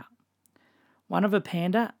happy about. One of a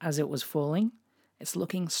panda as it was falling. It's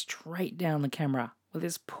looking straight down the camera with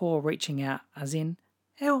its paw reaching out as in,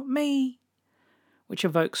 help me, which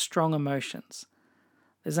evokes strong emotions.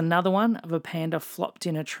 There's another one of a panda flopped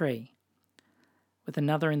in a tree with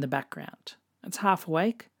another in the background. It's half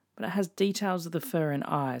awake, but it has details of the fur and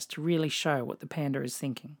eyes to really show what the panda is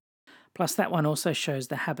thinking. Plus that one also shows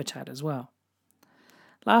the habitat as well.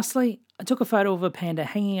 Lastly, I took a photo of a panda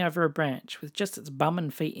hanging over a branch with just its bum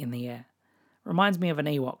and feet in the air. Reminds me of an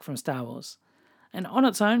Ewok from Star Wars. And on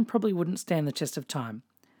its own probably wouldn't stand the test of time,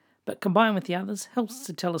 but combined with the others helps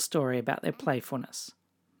to tell a story about their playfulness.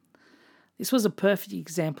 This was a perfect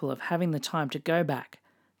example of having the time to go back,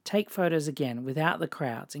 take photos again without the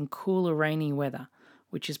crowds in cooler rainy weather,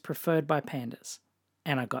 which is preferred by pandas,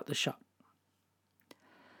 and I got the shot.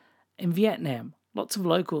 In Vietnam, lots of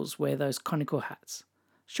locals wear those conical hats.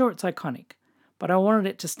 Sure, it's iconic, but I wanted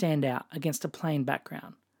it to stand out against a plain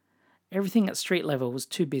background. Everything at street level was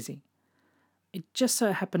too busy. It just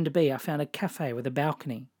so happened to be I found a cafe with a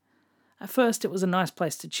balcony. At first it was a nice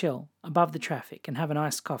place to chill, above the traffic, and have an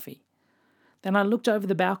iced coffee. Then I looked over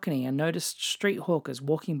the balcony and noticed street hawkers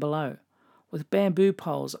walking below, with bamboo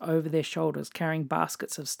poles over their shoulders carrying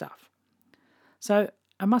baskets of stuff. So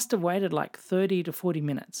I must have waited like 30 to 40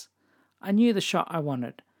 minutes. I knew the shot I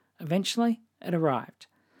wanted. Eventually, it arrived.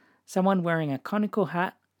 Someone wearing a conical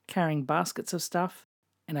hat, carrying baskets of stuff,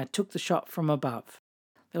 and I took the shot from above.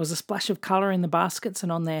 There was a splash of colour in the baskets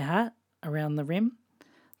and on their hat, around the rim.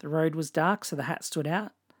 The road was dark, so the hat stood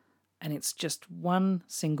out, and it's just one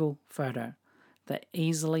single photo that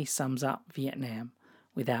easily sums up Vietnam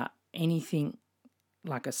without anything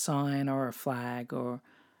like a sign or a flag or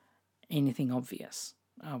anything obvious.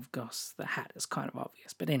 Of course, the hat is kind of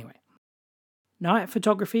obvious, but anyway. Night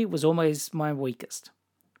photography was always my weakest,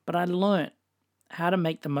 but I learnt how to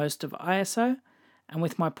make the most of ISO, and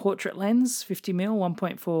with my portrait lens, 50mm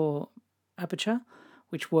 1.4 aperture,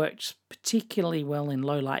 which worked particularly well in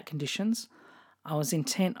low light conditions, I was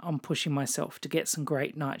intent on pushing myself to get some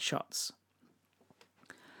great night shots.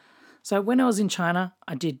 So when I was in China,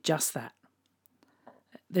 I did just that.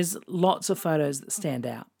 There's lots of photos that stand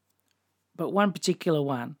out, but one particular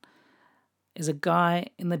one is a guy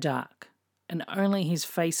in the dark, and only his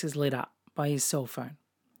face is lit up by his cell phone.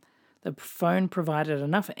 The phone provided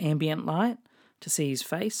enough ambient light to see his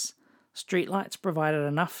face, streetlights provided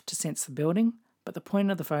enough to sense the building, but the point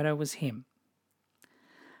of the photo was him.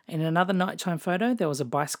 In another nighttime photo, there was a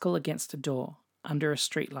bicycle against a door, under a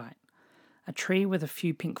streetlight, a tree with a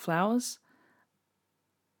few pink flowers,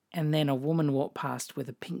 and then a woman walked past with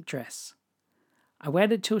a pink dress. I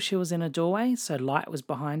waited till she was in a doorway so light was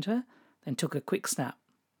behind her, then took a quick snap.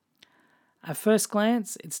 At first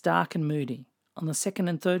glance, it's dark and moody. On the second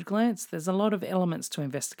and third glance, there's a lot of elements to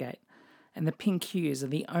investigate, and the pink hues are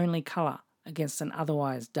the only colour against an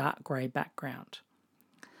otherwise dark grey background.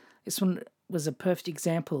 This one was a perfect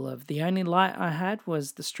example of the only light I had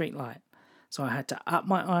was the street light, so I had to up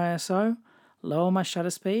my ISO, lower my shutter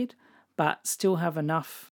speed, but still have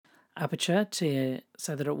enough aperture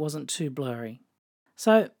so that it wasn't too blurry.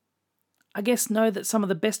 So I guess know that some of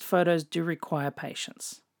the best photos do require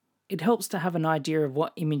patience. It helps to have an idea of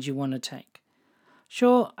what image you want to take.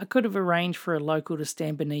 Sure, I could have arranged for a local to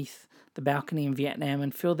stand beneath the balcony in Vietnam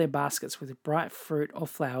and fill their baskets with bright fruit or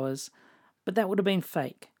flowers, but that would have been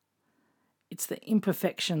fake. It's the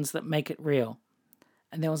imperfections that make it real.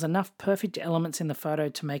 And there was enough perfect elements in the photo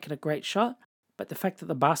to make it a great shot, but the fact that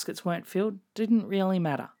the baskets weren't filled didn't really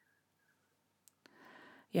matter.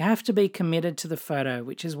 You have to be committed to the photo,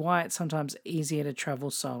 which is why it's sometimes easier to travel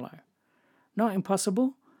solo. Not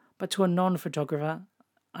impossible, but to a non-photographer,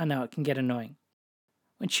 I know it can get annoying.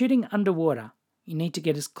 When shooting underwater, you need to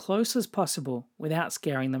get as close as possible without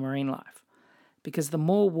scaring the marine life, because the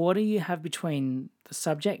more water you have between the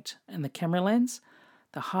subject and the camera lens,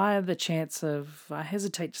 the higher the chance of, I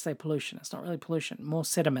hesitate to say pollution, it's not really pollution, more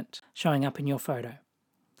sediment showing up in your photo.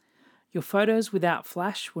 Your photos without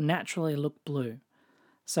flash will naturally look blue.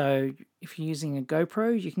 So if you're using a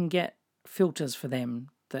GoPro, you can get filters for them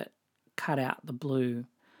that cut out the blue,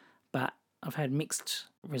 but I've had mixed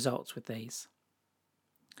results with these.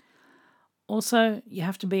 Also, you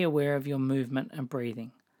have to be aware of your movement and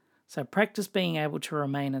breathing. So practice being able to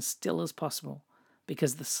remain as still as possible,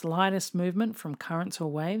 because the slightest movement from currents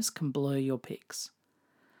or waves can blur your pics.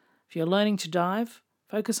 If you're learning to dive,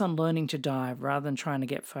 focus on learning to dive rather than trying to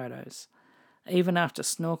get photos. Even after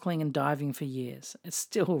snorkeling and diving for years, it's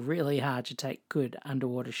still really hard to take good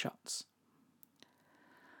underwater shots.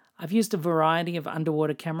 I've used a variety of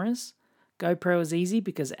underwater cameras. GoPro is easy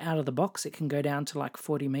because out of the box it can go down to like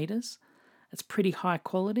 40 meters. It's pretty high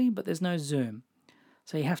quality, but there's no zoom,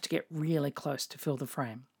 so you have to get really close to fill the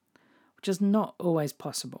frame, which is not always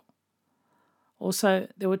possible. Also,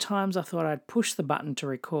 there were times I thought I'd push the button to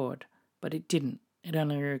record, but it didn't, It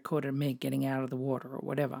only recorded me getting out of the water or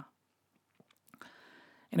whatever.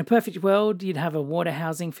 In a perfect world, you'd have a water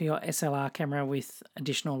housing for your SLR camera with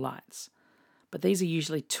additional lights, but these are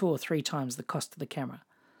usually 2 or 3 times the cost of the camera,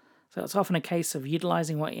 so it's often a case of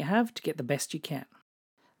utilising what you have to get the best you can.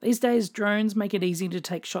 These days, drones make it easy to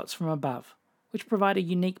take shots from above, which provide a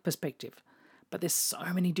unique perspective, but there's so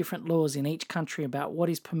many different laws in each country about what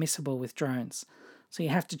is permissible with drones, so you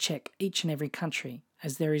have to check each and every country,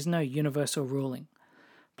 as there is no universal ruling.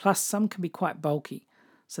 Plus, some can be quite bulky,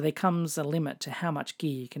 so there comes a limit to how much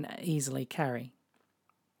gear you can easily carry.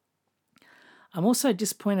 I'm also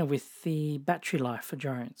disappointed with the battery life for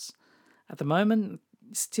drones. At the moment,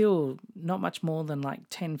 still not much more than like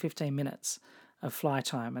 10-15 minutes of fly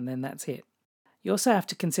time, and then that's it. You also have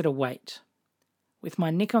to consider weight. With my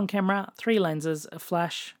Nikon camera, 3 lenses, a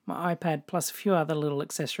flash, my iPad plus a few other little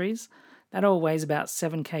accessories, that all weighs about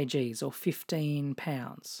 7 kgs or 15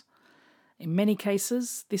 pounds. In many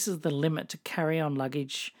cases, this is the limit to carry-on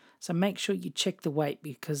luggage, so make sure you check the weight,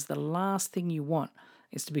 because the last thing you want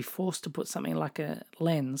is to be forced to put something like a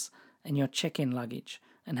lens in your check-in luggage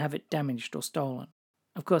and have it damaged or stolen.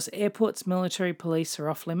 Of course, airports, military, police are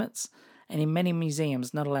off limits, and in many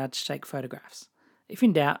museums not allowed to take photographs. If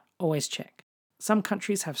in doubt, always check. Some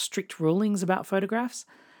countries have strict rulings about photographs,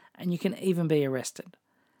 and you can even be arrested.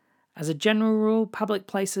 As a general rule, public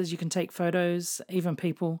places you can take photos, even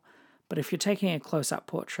people, but if you're taking a close-up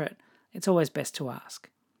portrait, it's always best to ask.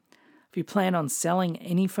 If you plan on selling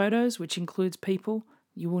any photos, which includes people,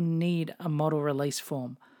 you will need a model release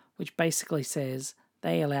form, which basically says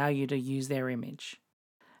they allow you to use their image.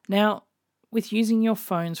 Now, with using your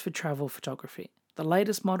phones for travel photography, the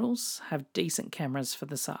latest models have decent cameras for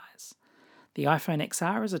the size. The iPhone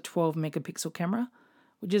XR is a 12 megapixel camera,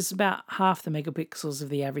 which is about half the megapixels of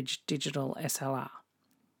the average digital SLR.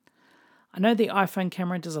 I know the iPhone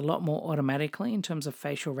camera does a lot more automatically in terms of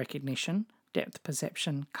facial recognition, depth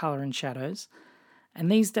perception, colour and shadows, and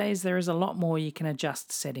these days there is a lot more you can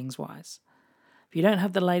adjust settings-wise. If you don't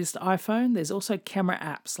have the latest iPhone, there's also camera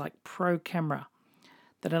apps like Pro Camera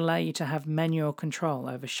that allow you to have manual control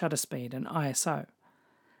over shutter speed and ISO.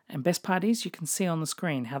 And best part is you can see on the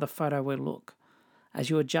screen how the photo will look as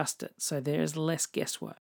you adjust it, so there is less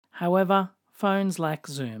guesswork. However, phones lack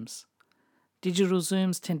zooms. Digital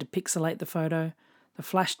zooms tend to pixelate the photo, the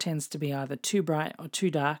flash tends to be either too bright or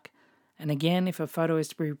too dark, and again, if a photo is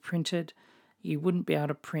to be printed, you wouldn't be able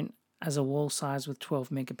to print as a wall size with 12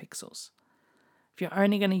 megapixels. If you're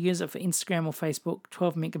only going to use it for Instagram or Facebook,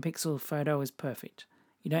 12 megapixel photo is perfect.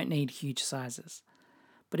 You don't need huge sizes.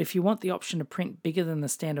 But if you want the option to print bigger than the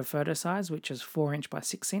standard photo size, which is 4" by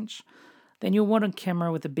 6", then you'll want a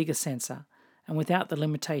camera with a bigger sensor and without the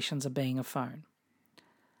limitations of being a phone.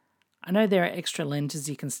 I know there are extra lenses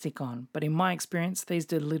you can stick on, but in my experience, these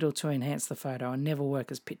do little to enhance the photo and never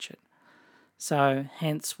work as pictured. So,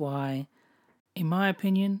 hence why, in my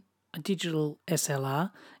opinion, a digital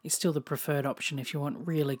SLR is still the preferred option if you want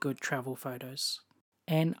really good travel photos.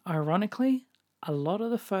 And ironically, a lot of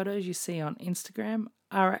the photos you see on Instagram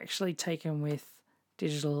are actually taken with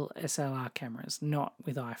digital SLR cameras, not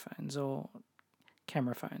with iPhones or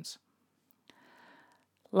camera phones.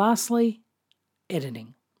 Lastly,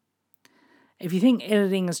 editing. If you think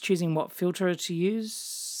editing is choosing what filter to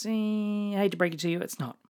use, I hate to break it to you, it's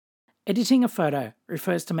not. Editing a photo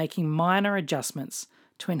refers to making minor adjustments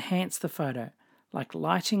to enhance the photo, like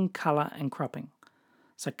lighting, colour and cropping,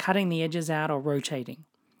 so cutting the edges out or rotating.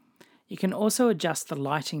 You can also adjust the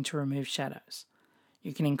lighting to remove shadows.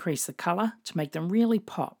 You can increase the colour to make them really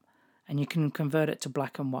pop, and you can convert it to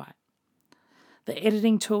black and white. The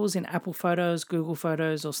editing tools in Apple Photos, Google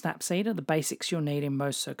Photos or Snapseed are the basics you'll need in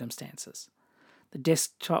most circumstances. The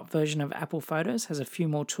desktop version of Apple Photos has a few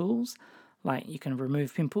more tools, like you can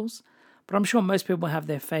remove pimples, but I'm sure most people have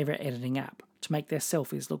their favourite editing app to make their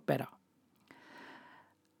selfies look better.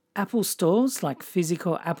 Apple stores, like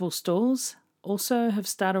physical Apple stores, also have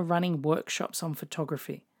started running workshops on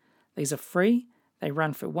photography. These are free, they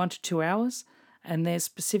run for 1 to 2 hours, and there's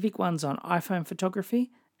specific ones on iPhone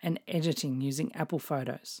photography and editing using Apple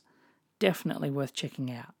Photos. Definitely worth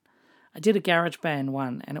checking out. I did a GarageBand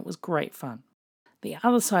one and it was great fun. The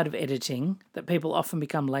other side of editing that people often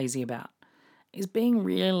become lazy about is being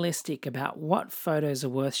realistic about what photos are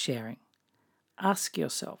worth sharing. Ask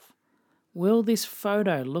yourself, will this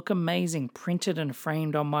photo look amazing printed and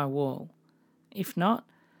framed on my wall? If not,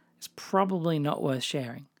 it's probably not worth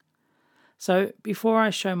sharing. So before I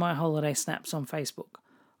show my holiday snaps on Facebook,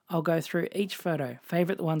 I'll go through each photo,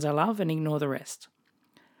 favourite the ones I love and ignore the rest.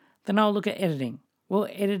 Then I'll look at editing. Will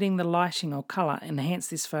editing the lighting or colour enhance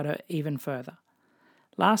this photo even further?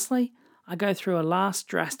 Lastly, I go through a last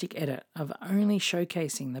drastic edit of only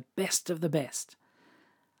showcasing the best of the best.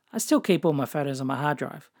 I still keep all my photos on my hard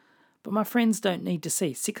drive, but my friends don't need to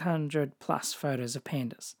see 600 plus photos of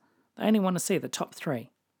pandas. They only want to see the top 3.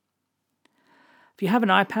 If you have an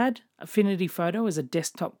iPad, Affinity Photo is a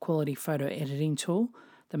desktop quality photo editing tool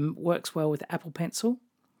that works well with Apple Pencil.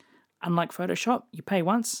 Unlike Photoshop, you pay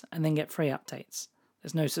once and then get free updates.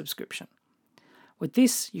 There's no subscription. With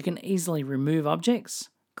this, you can easily remove objects,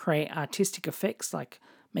 create artistic effects like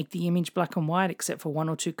make the image black and white except for 1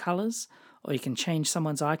 or 2 colors, or you can change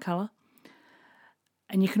someone's eye color.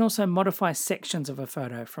 And you can also modify sections of a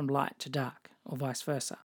photo from light to dark, or vice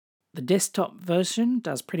versa. The desktop version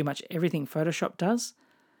does pretty much everything Photoshop does.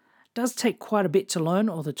 It does take quite a bit to learn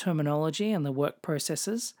all the terminology and the work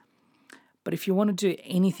processes, but if you want to do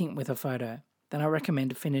anything with a photo, then I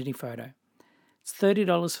recommend Affinity Photo. It's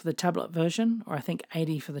 $30 for the tablet version, or I think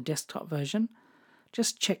 $80 for the desktop version.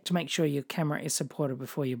 Just check to make sure your camera is supported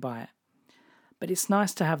before you buy it. But it's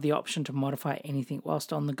nice to have the option to modify anything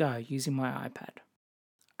whilst on the go using my iPad.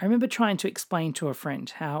 I remember trying to explain to a friend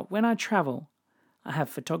how when I travel, I have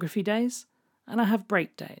photography days and I have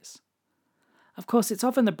break days. Of course, it's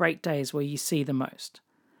often the break days where you see the most.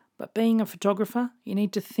 But being a photographer, you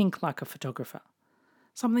need to think like a photographer.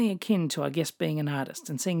 Something akin to, I guess, being an artist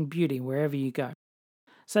and seeing beauty wherever you go.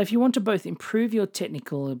 So if you want to both improve your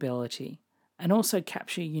technical ability and also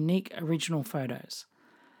capture unique original photos,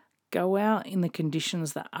 go out in the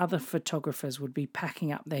conditions that other photographers would be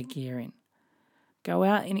packing up their gear in. Go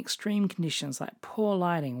out in extreme conditions like poor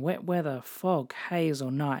lighting, wet weather, fog, haze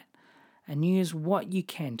or night, and use what you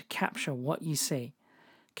can to capture what you see.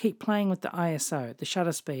 Keep playing with the ISO, the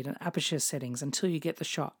shutter speed and aperture settings until you get the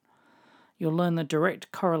shot. You'll learn the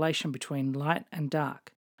direct correlation between light and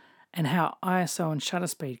dark, and how ISO and shutter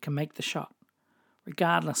speed can make the shot,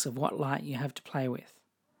 regardless of what light you have to play with.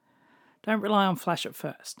 Don't rely on flash at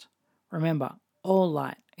first. Remember, all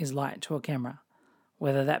light is light to a camera,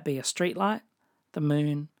 whether that be a street light, the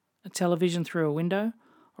moon, a television through a window,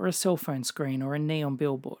 or a cell phone screen or a neon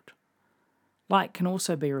billboard. Light can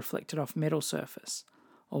also be reflected off metal surface,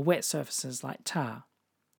 or wet surfaces like tar.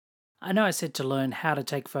 I know I said to learn how to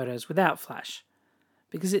take photos without flash,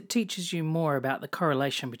 because it teaches you more about the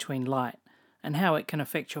correlation between light and how it can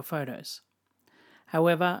affect your photos.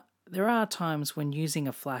 However, there are times when using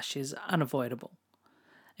a flash is unavoidable.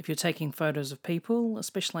 If you're taking photos of people,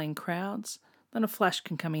 especially in crowds, then a flash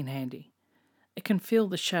can come in handy. It can fill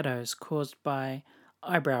the shadows caused by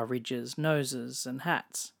eyebrow ridges, noses, and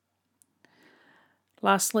hats.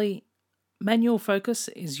 Lastly, manual focus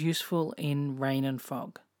is useful in rain and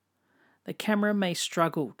fog. The camera may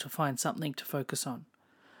struggle to find something to focus on,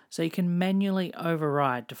 so you can manually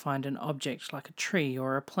override to find an object like a tree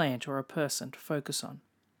or a plant or a person to focus on.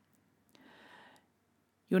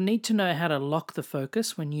 You'll need to know how to lock the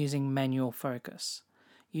focus when using manual focus.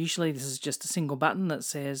 Usually this is just a single button that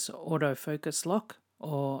says autofocus lock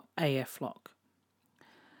or AF lock.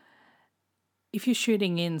 If you're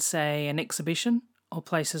shooting in, say, an exhibition or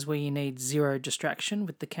places where you need zero distraction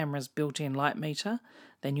with the camera's built-in light meter,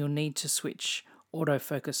 then you'll need to switch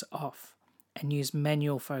autofocus off and use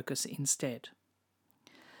manual focus instead.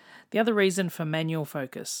 The other reason for manual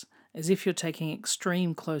focus is if you're taking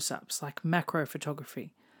extreme close-ups like macro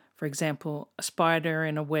photography, for example, a spider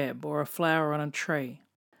in a web or a flower on a tree.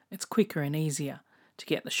 It's quicker and easier to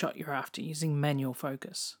get the shot you're after using manual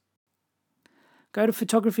focus. Go to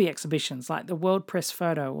photography exhibitions like the World Press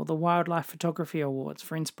Photo or the Wildlife Photography Awards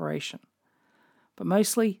for inspiration. But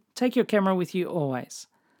mostly, take your camera with you always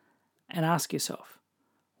and ask yourself,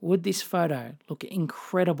 would this photo look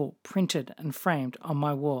incredible printed and framed on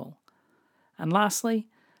my wall? And lastly,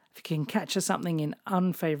 if you can capture something in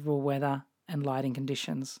unfavourable weather and lighting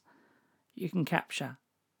conditions, you can capture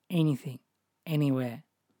anything, anywhere,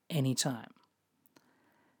 anytime.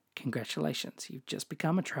 Congratulations, you've just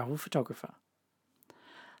become a travel photographer.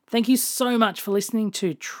 Thank you so much for listening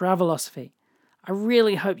to Travelosophy. I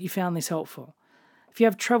really hope you found this helpful. If you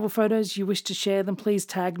have travel photos you wish to share, then please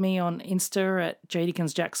tag me on Insta at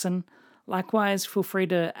jdickensjackson. Likewise, feel free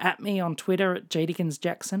to @me on Twitter at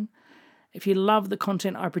jdickensjackson. If you love the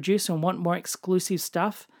content I produce and want more exclusive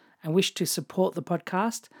stuff and wish to support the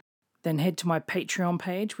podcast, then head to my Patreon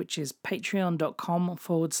page, which is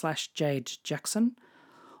patreon.com/jadejackson.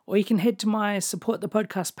 Or you can head to my Support the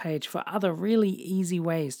Podcast page for other really easy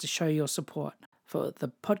ways to show your support for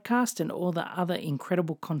the podcast and all the other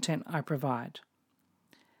incredible content I provide.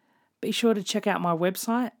 Be sure to check out my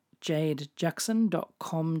website,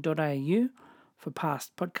 jadejackson.com.au, for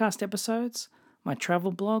past podcast episodes, my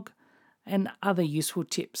travel blog, and other useful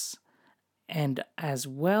tips. and as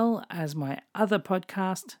well as my other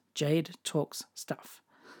podcast, Jade Talks Stuff.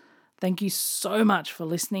 Thank you so much for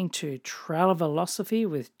listening to Travelosophy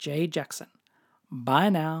with Jade Jackson. Bye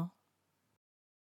now.